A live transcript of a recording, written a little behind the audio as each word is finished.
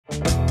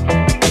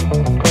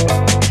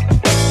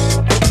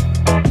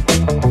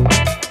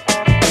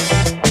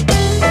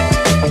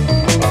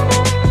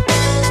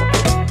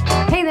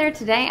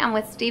Today I'm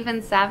with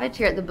Stephen Savage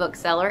here at the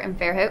Bookseller in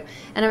Fairhope,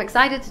 and I'm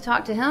excited to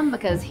talk to him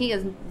because he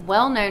is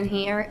well known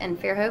here in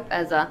Fairhope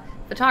as a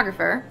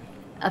photographer,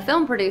 a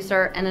film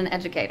producer, and an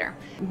educator.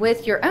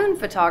 With your own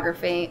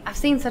photography, I've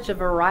seen such a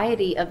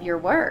variety of your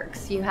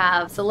works. You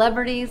have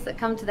celebrities that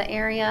come to the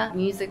area,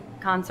 music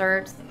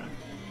concerts,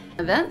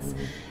 events,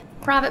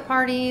 private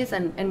parties,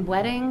 and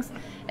weddings.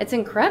 It's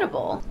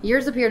incredible.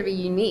 Yours appear to be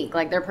unique,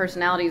 like their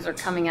personalities are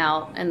coming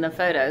out in the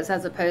photos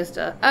as opposed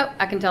to, oh,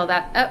 I can tell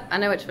that, oh, I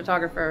know which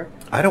photographer.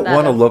 I don't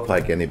want to look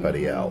like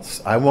anybody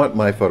else. I want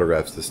my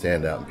photographs to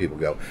stand out and people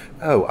go,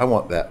 oh, I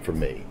want that for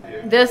me.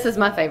 This is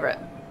my favorite.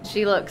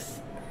 She looks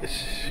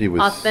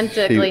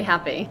authentically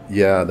happy.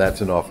 Yeah,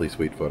 that's an awfully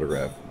sweet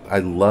photograph. I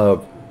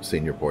love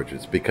senior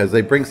portraits because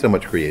they bring so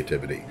much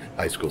creativity,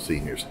 high school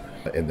seniors,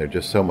 and they're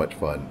just so much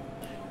fun.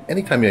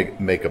 Anytime you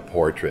make a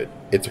portrait,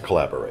 it's a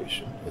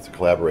collaboration. It's a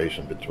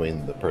collaboration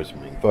between the person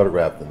being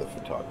photographed and the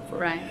photographer.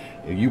 Right.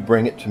 You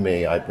bring it to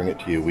me, I bring it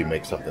to you, we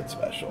make something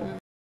special.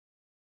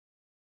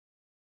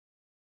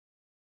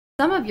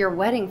 Some of your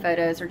wedding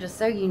photos are just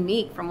so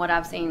unique from what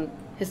I've seen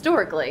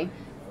historically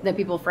that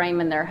people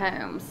frame in their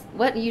homes.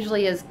 What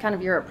usually is kind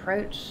of your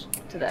approach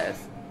to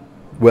those?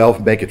 Well,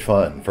 make it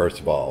fun, first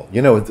of all.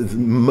 You know,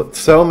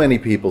 so many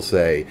people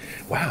say,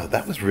 wow,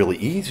 that was really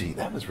easy.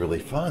 That was really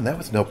fun. That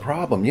was no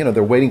problem. You know,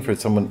 they're waiting for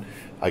someone,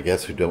 I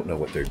guess, who don't know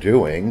what they're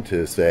doing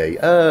to say,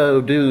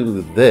 oh,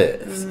 do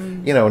this.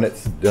 You know, and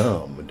it's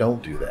dumb.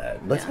 Don't do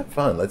that. Let's have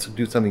fun. Let's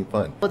do something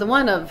fun. Well, the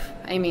one of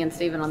Amy and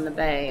Stephen on the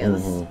bay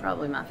is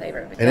probably my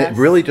favorite. And it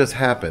really just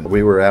happened.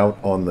 We were out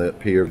on the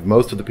pier.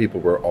 Most of the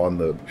people were on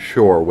the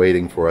shore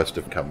waiting for us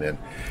to come in.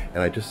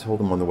 And I just told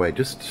them on the way,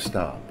 just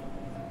stop.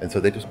 And so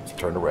they just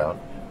turned around,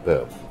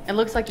 boom. It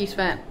looks like you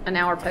spent an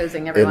hour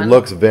posing everyone. It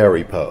looks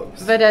very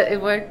posed. But it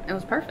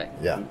was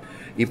perfect. Yeah.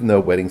 Even though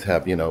weddings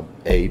have, you know,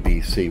 A,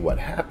 B, C, what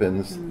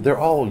happens, they're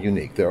all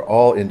unique. They're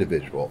all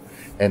individual.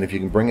 And if you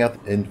can bring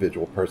out the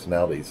individual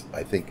personalities,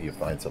 I think you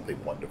find something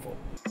wonderful.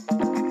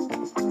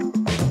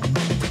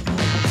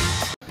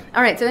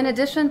 All right, so in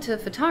addition to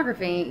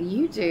photography,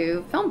 you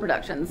do film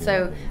productions.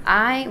 So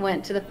I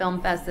went to the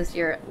Film Fest this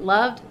year,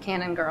 loved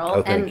Cannon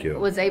Girl,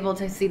 was able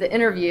to see the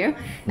interview.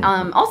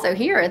 Also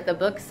here at the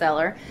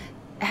Bookseller.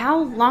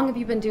 How long have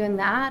you been doing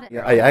that?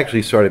 Yeah, I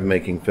actually started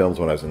making films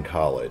when I was in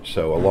college,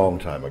 so a long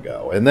time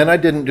ago. And then I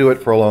didn't do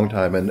it for a long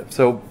time,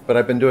 but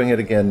I've been doing it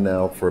again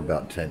now for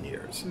about 10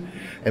 years.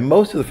 And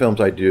most of the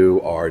films I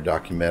do are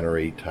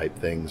documentary type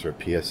things or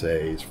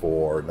PSAs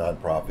for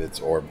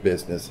nonprofits or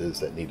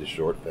businesses that need a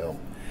short film.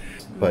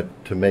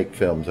 But to make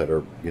films that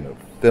are, you know,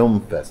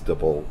 film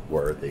festival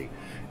worthy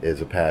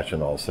is a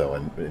passion also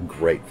and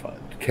great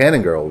fun.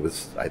 Cannon Girl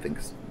was, I think,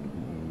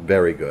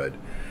 very good.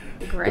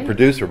 Great. The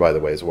producer, by the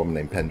way, is a woman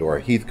named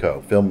Pandora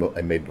Heathcote. Film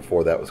I made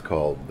before that was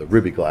called The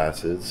Ruby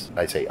Glasses.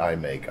 I say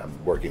I'm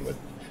working with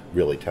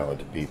really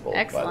talented people,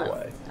 by the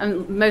way.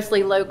 And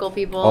mostly local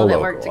people that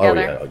work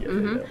together. Oh,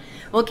 yeah.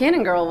 Well,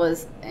 Cannon Girl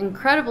was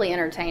incredibly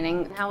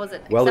entertaining. How was it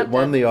accepted? Well, it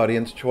won the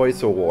Audience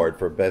Choice Award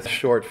for Best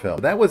Short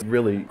Film. That was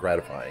really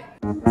gratifying.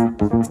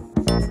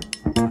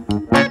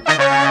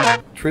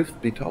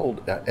 Truth be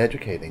told,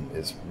 educating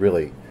is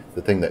really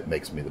the thing that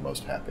makes me the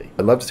most happy.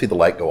 I love to see the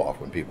light go off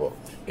when people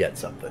get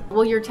something.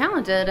 Well, you're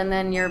talented and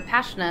then you're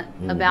passionate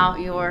about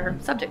your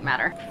subject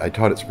matter. I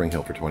taught at Spring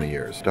Hill for 20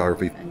 years.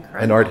 Photography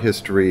and art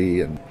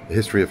history and the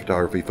history of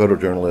photography,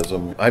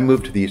 photojournalism. I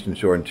moved to the Eastern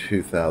Shore in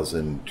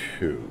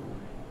 2002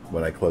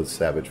 when I closed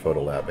Savage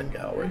Photo Lab and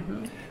Gallery.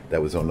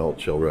 That was on Old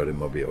Chill Road in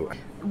Mobile.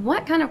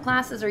 What kind of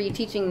classes are you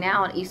teaching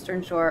now at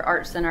Eastern Shore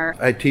Art Center?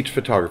 I teach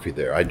photography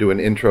there. I do an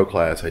intro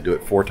class. I do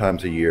it 4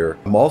 times a year.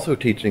 I'm also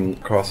teaching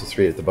across the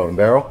street at the Bone and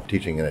Barrel,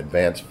 teaching an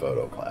advanced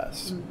photo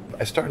class.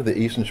 I started the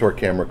Eastern Shore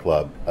Camera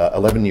Club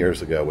 11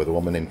 years ago with a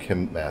woman named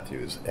Kim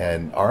Matthews.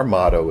 And our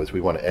motto is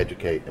we want to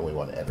educate and we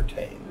want to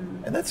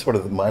entertain. And that's sort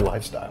of my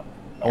lifestyle.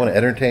 I want to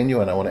entertain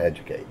you and I want to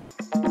educate.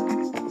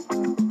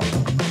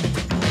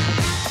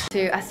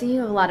 I see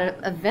you have a lot of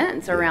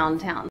events around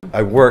town.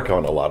 I work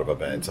on a lot of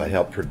events. I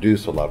help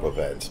produce a lot of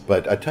events.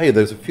 But I tell you,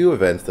 there's a few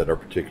events that are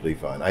particularly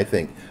fun. I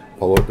think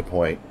Polo at the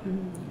Point,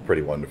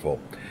 pretty wonderful.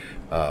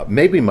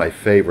 Maybe my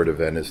favorite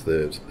event is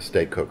the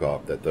steak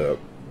cook-off that the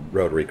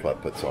Rotary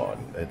Club puts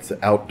on. It's an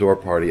outdoor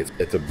party.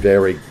 It's a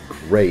very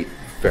great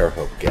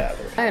Fairhope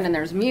gathering. And then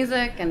there's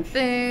music and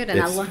food. And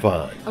it's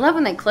fun. I love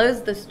when they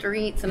close the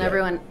streets and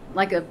everyone,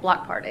 like a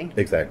block party.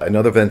 Exactly.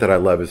 Another event that I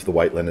love is the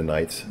White Linen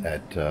Nights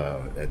at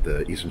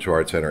the Eastern Shore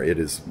Art Center. It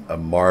is a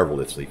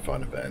marvelously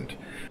fun event.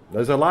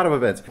 There's a lot of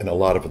events, and a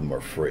lot of them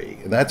are free.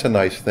 And that's a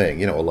nice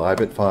thing. You know,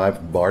 Alive at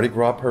 5, Mardi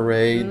Gras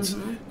parades,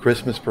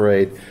 Christmas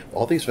parade,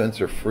 all these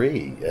events are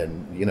free.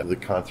 And, you know, the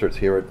concerts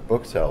here at the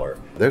Bookseller.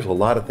 There's a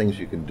lot of things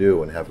you can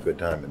do and have a good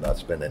time and not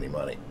spend any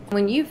money.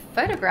 When you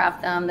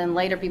photograph them, then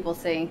later people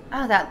see,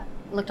 oh, that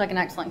looked like an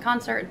excellent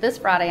concert. This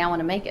Friday, I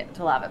want to make it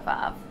to Live at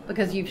 5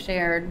 because you've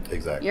shared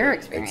your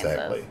experiences.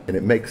 Exactly.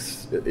 And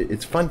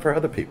it's fun for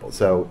other people.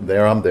 So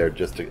I'm there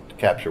just to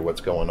capture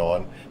what's going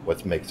on,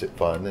 what makes it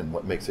fun, and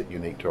what makes it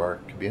unique to our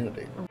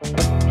community.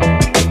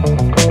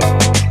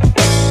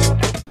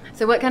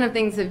 So what kind of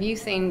things have you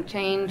seen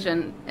change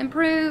and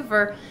improve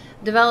or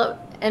develop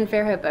in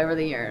Fairhope over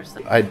the years?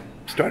 I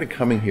started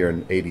coming here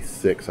in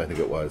 '86, I think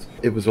it was.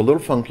 It was a little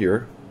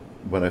funkier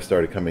when I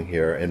started coming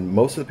here, and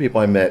most of the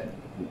people I met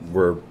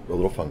were a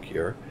little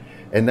funkier.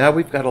 And now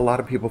we've got a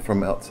lot of people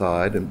from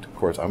outside, and of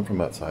course I'm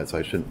from outside, so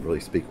I shouldn't really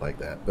speak like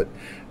that. But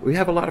we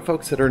have a lot of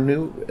folks that are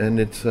new, and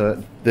it's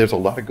there's a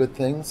lot of good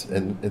things,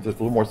 and there's a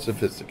little more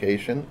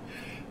sophistication,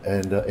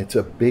 and it's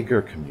a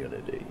bigger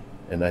community.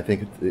 And I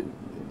think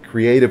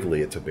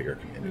creatively, it's a bigger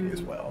community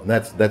as well, and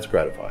that's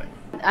gratifying.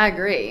 I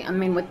agree. I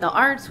mean, with the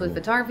arts, with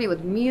photography,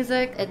 with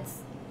music,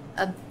 it's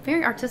a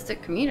very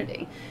artistic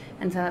community,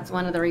 and so that's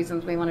one of the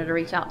reasons we wanted to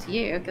reach out to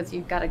you, because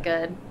you've got a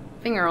good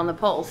finger on the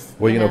pulse.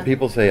 Well, you know,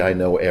 people say I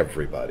know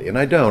everybody, and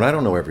I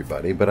don't know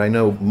everybody, but I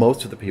know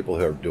most of the people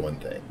who are doing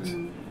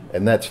things.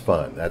 And that's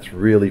fun. That's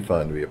really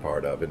fun to be a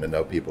part of, and to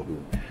know people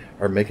who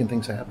are making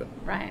things happen.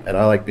 Right. And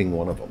I like being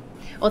one of them.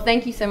 Well,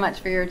 thank you so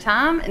much for your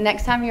time.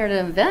 Next time you're at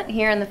an event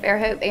here in the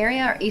Fairhope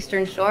area or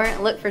Eastern Shore,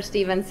 look for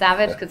Stephen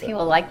Savage, because he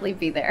will likely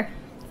be there.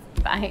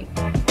 Bye.